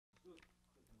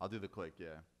I'll do the click,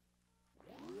 yeah.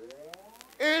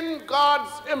 In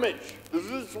God's image. This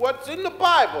is what's in the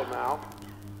Bible now.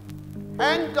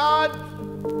 And God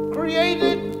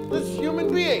created this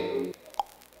human being.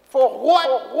 For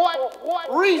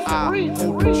what reason? I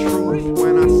hold the truth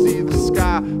when I see the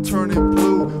sky turning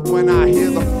blue, when I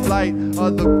hear the flight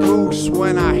of the goose,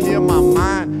 when I hear my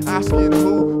mind asking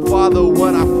who, Father,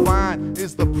 what I find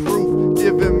is the proof,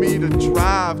 giving me the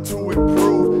drive to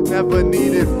improve. Never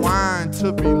needed wine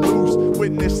to be loose,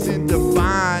 witnessing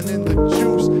divine in the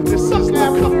juice. This is the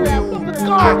commune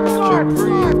I can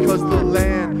breathe, cause the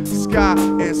land, sky,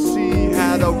 and sea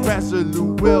had a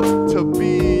resolute will to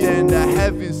be, and the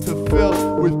heavens to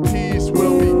fill with peace.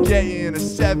 We'll be getting a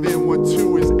 7 when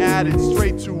 2 is added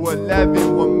straight to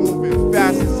 11. We're moving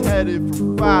fast, it's headed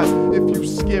for 5. If you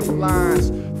skip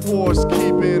lines, 4's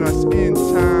keeping us in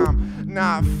time,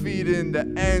 not feeding the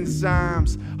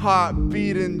enzymes. Heart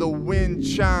beating, the wind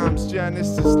chimes.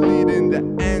 Genesis leading the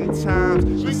end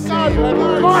times. The same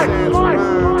word sends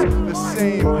rhymes. The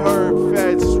same herb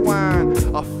fed swine.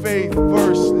 A faith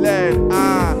verse led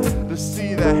eye to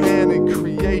see the hand in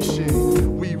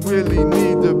creation. We really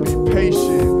need to be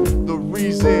patient. The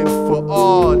reason for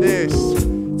all this,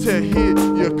 to hear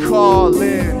your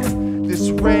calling.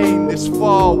 This rain, this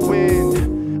fall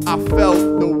wind, I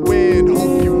felt the wind.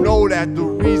 Hope you know that the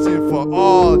reason for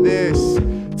all this,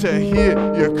 to hear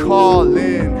your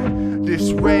calling.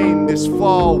 This rain, this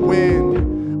fall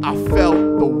wind, I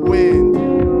felt the wind.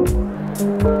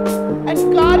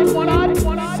 And God wanted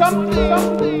something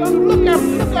to look at.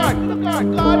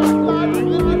 God